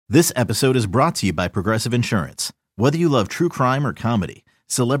This episode is brought to you by Progressive Insurance. Whether you love true crime or comedy,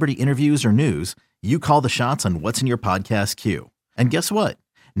 celebrity interviews or news, you call the shots on what's in your podcast queue. And guess what?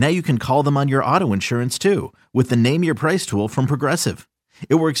 Now you can call them on your auto insurance too with the Name Your Price tool from Progressive.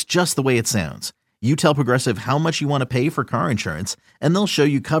 It works just the way it sounds. You tell Progressive how much you want to pay for car insurance, and they'll show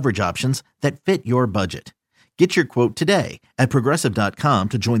you coverage options that fit your budget. Get your quote today at Progressive.com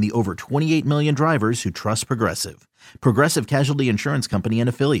to join the over 28 million drivers who trust Progressive. Progressive Casualty Insurance Company and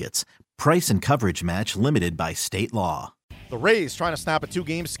Affiliates. Price and coverage match limited by state law. The Rays trying to snap a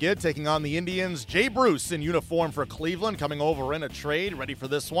two-game skid, taking on the Indians. Jay Bruce in uniform for Cleveland, coming over in a trade, ready for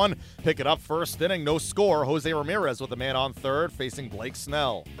this one. Pick it up first inning, no score. Jose Ramirez with a man on third, facing Blake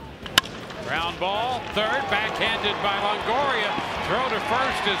Snell. Ground ball, third, backhanded by Longoria. Throw to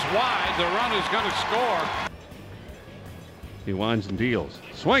first is wide. The run is going to score. He winds and deals.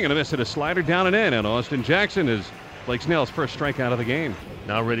 Swing and a miss at a slider down and in. And Austin Jackson is Blake Snell's first strikeout of the game.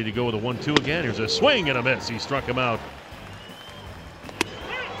 Now ready to go with a 1-2 again. Here's a swing and a miss. He struck him out.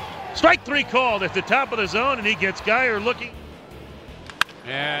 Strike three called at the top of the zone, and he gets Geyer looking.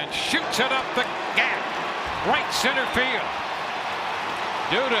 And shoots it up the gap. Right center field.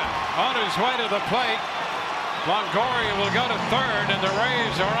 Duda on his way to the plate. Longoria will go to third, and the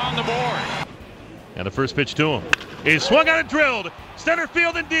Rays are on the board. And the first pitch to him. He swung on and drilled. Center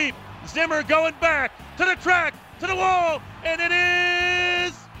field and deep. Zimmer going back to the track, to the wall, and it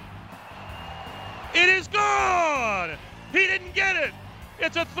is gone. He didn't get it.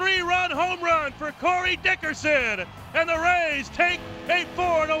 It's a 3-run home run for Corey Dickerson, and the Rays take a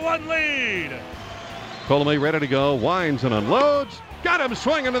 4-1 lead. Colomé ready to go, winds and unloads. Got him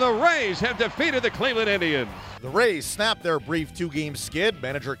swinging, and the Rays have defeated the Cleveland Indians. The Rays snapped their brief two-game skid.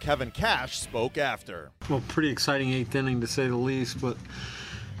 Manager Kevin Cash spoke after. Well, pretty exciting eighth inning to say the least, but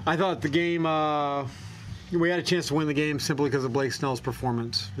I thought the game, we had a chance to win the game simply because of Blake Snell's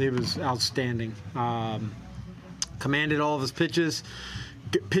performance. He was outstanding. Commanded all of his pitches,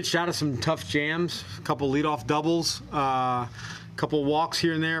 pitched out of some tough jams, a couple leadoff doubles, a couple walks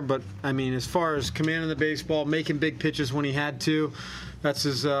here and there, but I mean, as far as commanding the baseball, making big pitches when he had to, that's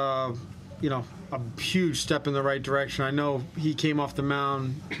his, a huge step in the right direction. I know he came off the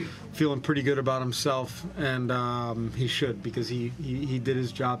mound feeling pretty good about himself, and he should, because he did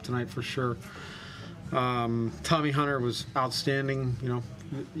his job tonight for sure. Tommy Hunter was outstanding.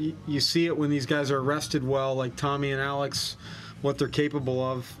 You see it when these guys are rested well, like Tommy and Alex, what they're capable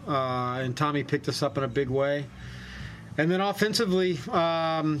of, and Tommy picked us up in a big way. And then offensively,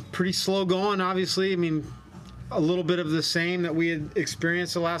 pretty slow going, obviously. I mean, a little bit of the same that we had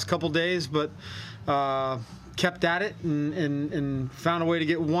experienced the last couple days, but kept at it and found a way to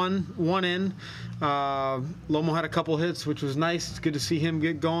get one in. Lomo had a couple hits, which was nice. It's good to see him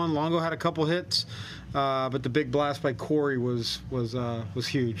get going. Longo had a couple hits, but the big blast by Corey was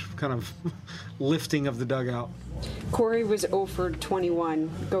huge, kind of lifting of the dugout. Corey was 0 for 21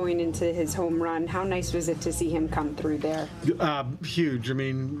 going into his home run. How nice was it to see him come through there? Huge. I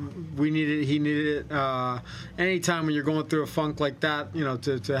mean, he needed it. Anytime when you're going through a funk like that,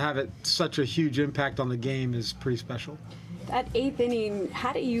 to have it such a huge impact on the game is pretty special. That eighth inning,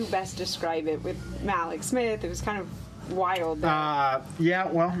 how do you best describe it with Mallex Smith? It was kind of wild.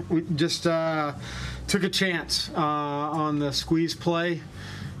 We just took a chance on the squeeze play.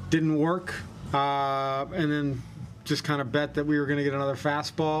 Didn't work. And then just kind of bet that we were going to get another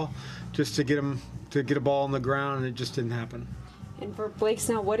fastball just to get a ball on the ground, and it just didn't happen. And for Blake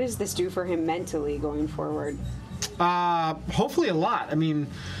Snell, what does this do for him mentally going forward? Hopefully a lot. I mean,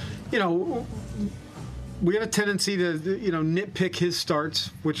 we have a tendency to, nitpick his starts,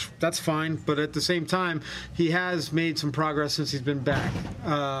 which that's fine. But at the same time, he has made some progress since he's been back.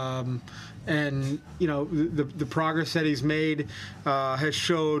 And, the progress that he's made has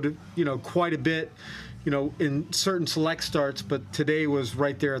showed, quite a bit, in certain select starts. But today was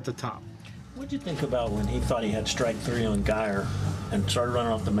right there at the top. What did you think about when he thought he had strike three on Geyer and started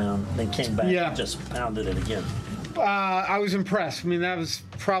running off the mound, then came back and just pounded it again? I was impressed. I mean, that was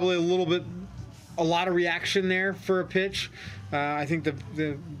probably a lot of reaction there for a pitch. I think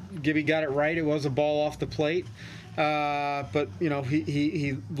the Gibby got it right. It was a ball off the plate. But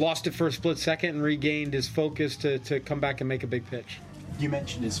he lost it for a split second and regained his focus to come back and make a big pitch. You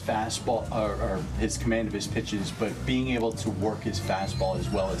mentioned his fastball or his command of his pitches, but being able to work his fastball as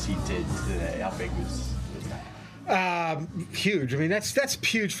well as he did today, how big was Huge. I mean, that's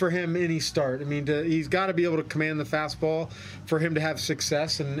huge for him any start. I mean, he's got to be able to command the fastball for him to have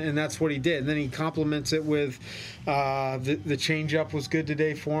success, and that's what he did. And then he complements it with the changeup was good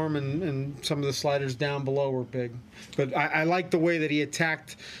today for him, and some of the sliders down below were big. But I like the way that he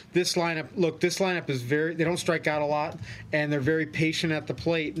attacked this lineup. Look, this lineup is they don't strike out a lot, and they're very patient at the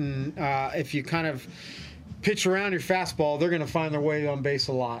plate. And if you kind of pitch around your fastball, they're going to find their way on base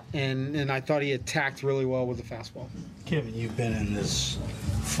a lot. And I thought he attacked really well with the fastball. Kevin, you've been in this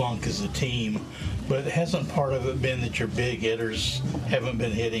funk as a team, but hasn't part of it been that your big hitters haven't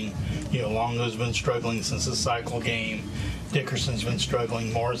been hitting? Longo's been struggling since the cycle game. Dickerson's been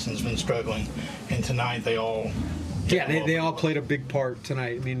struggling. Morrison's been struggling. And tonight they all... Yeah, they all played a big part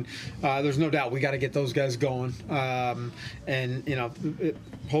tonight. I mean, there's no doubt we got to get those guys going.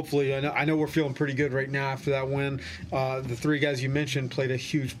 Hopefully, I know we're feeling pretty good right now after that win. The three guys you mentioned played a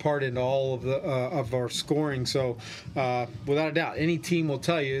huge part into all of our scoring. So, without a doubt, any team will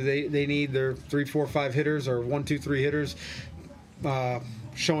tell you they need their 3, 4, 5 hitters or 1, 2, 3 hitters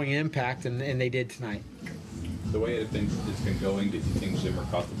showing impact, and they did tonight. The way it's been going, did you think Zimmer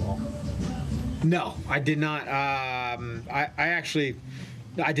caught the ball? No, I did not. I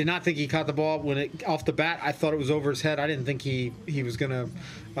did not think he caught the ball off the bat. I thought it was over his head. I didn't think he was gonna.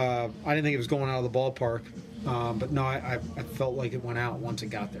 I didn't think it was going out of the ballpark. But no, I felt like it went out once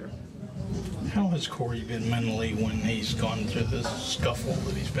it got there. How has Corey been mentally when he's gone through this scuffle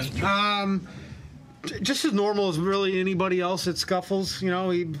that he's been through? Just as normal as really anybody else that scuffles. He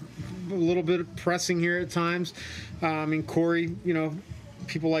a little bit of pressing here at times. I mean, Corey,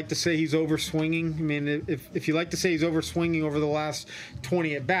 people like to say he's over-swinging. I mean, if you like to say he's over-swinging over the last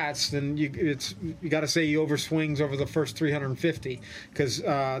 20 at-bats, then you got to say he over-swings over the first 350, because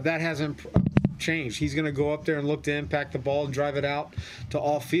that hasn't changed. He's going to go up there and look to impact the ball and drive it out to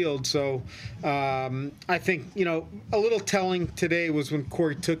all field. So I think, a little telling today was when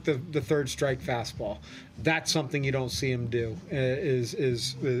Corey took the third strike fastball. That's something you don't see him do,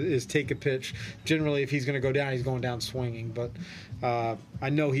 is take a pitch. Generally, if he's going to go down, he's going down swinging. But I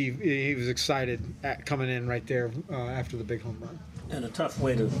know he was excited coming in right there after the big home run. And a tough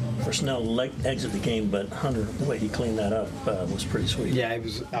way for Snell to exit the game, but Hunter, the way he cleaned that up was pretty sweet. Yeah, it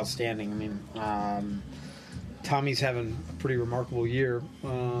was outstanding. I mean, Tommy's having a pretty remarkable year,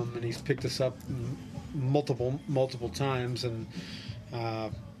 and he's picked us up multiple times. And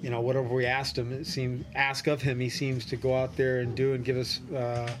whatever we ask of him, he seems to go out there and do and give us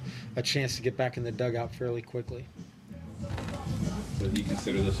a chance to get back in the dugout fairly quickly. So do you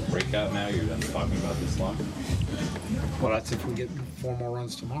consider this a breakout now? You're done talking about this long? Well, that's if we get 4 more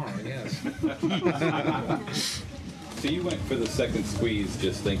runs tomorrow, I guess. So you went for the second squeeze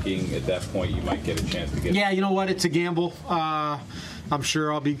just thinking at that point you might get a chance to get... Yeah, you know what? It's a gamble. I'm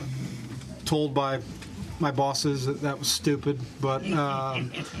sure I'll be told by my bosses that was stupid, but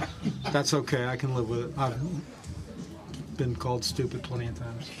that's okay. I can live with it. I've been called stupid plenty of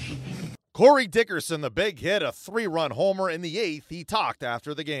times. Corey Dickerson, the big hit, a 3-run homer in the 8th. He talked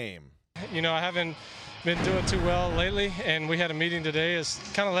after the game. I haven't been doing too well lately, and we had a meeting today. Is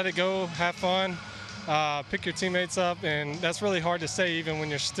kind of let it go, have fun, pick your teammates up, and that's really hard to say even when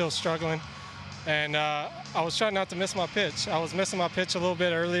you're still struggling. And I was trying not to miss my pitch. I was missing my pitch a little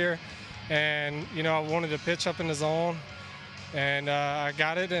bit earlier, and I wanted to pitch up in the zone, and I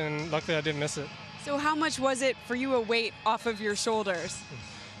got it, and luckily I didn't miss it. So how much was it for you a weight off of your shoulders?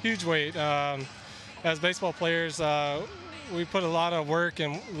 Huge weight. As baseball players, we put a lot of work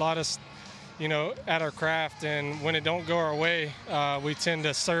and a lot of, at our craft. And when it don't go our way, we tend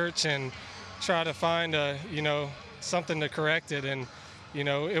to search and try to find something to correct it. And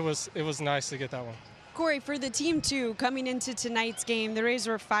it was nice to get that one. Corey, for the team too, coming into tonight's game, the Rays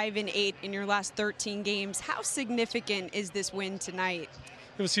were 5-8 in your last 13 games. How significant is this win tonight?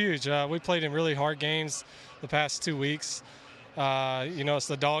 It was huge. We played in really hard games the past 2 weeks. It's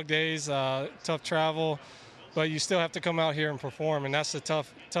the dog days, tough travel, but you still have to come out here and perform, and that's the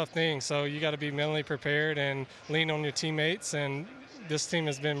tough thing. So you got to be mentally prepared and lean on your teammates, and this team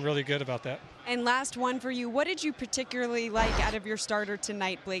has been really good about that. And last one for you, what did you particularly like out of your starter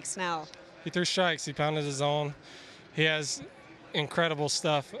tonight, Blake Snell? He threw strikes. He pounded his zone. He has incredible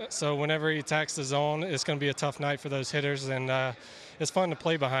stuff. So whenever he attacks the zone, it's going to be a tough night for those hitters, and it's fun to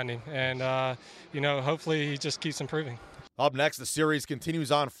play behind him. And, hopefully he just keeps improving. Up next, the series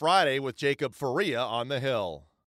continues on Friday with Jacob Faria on the hill.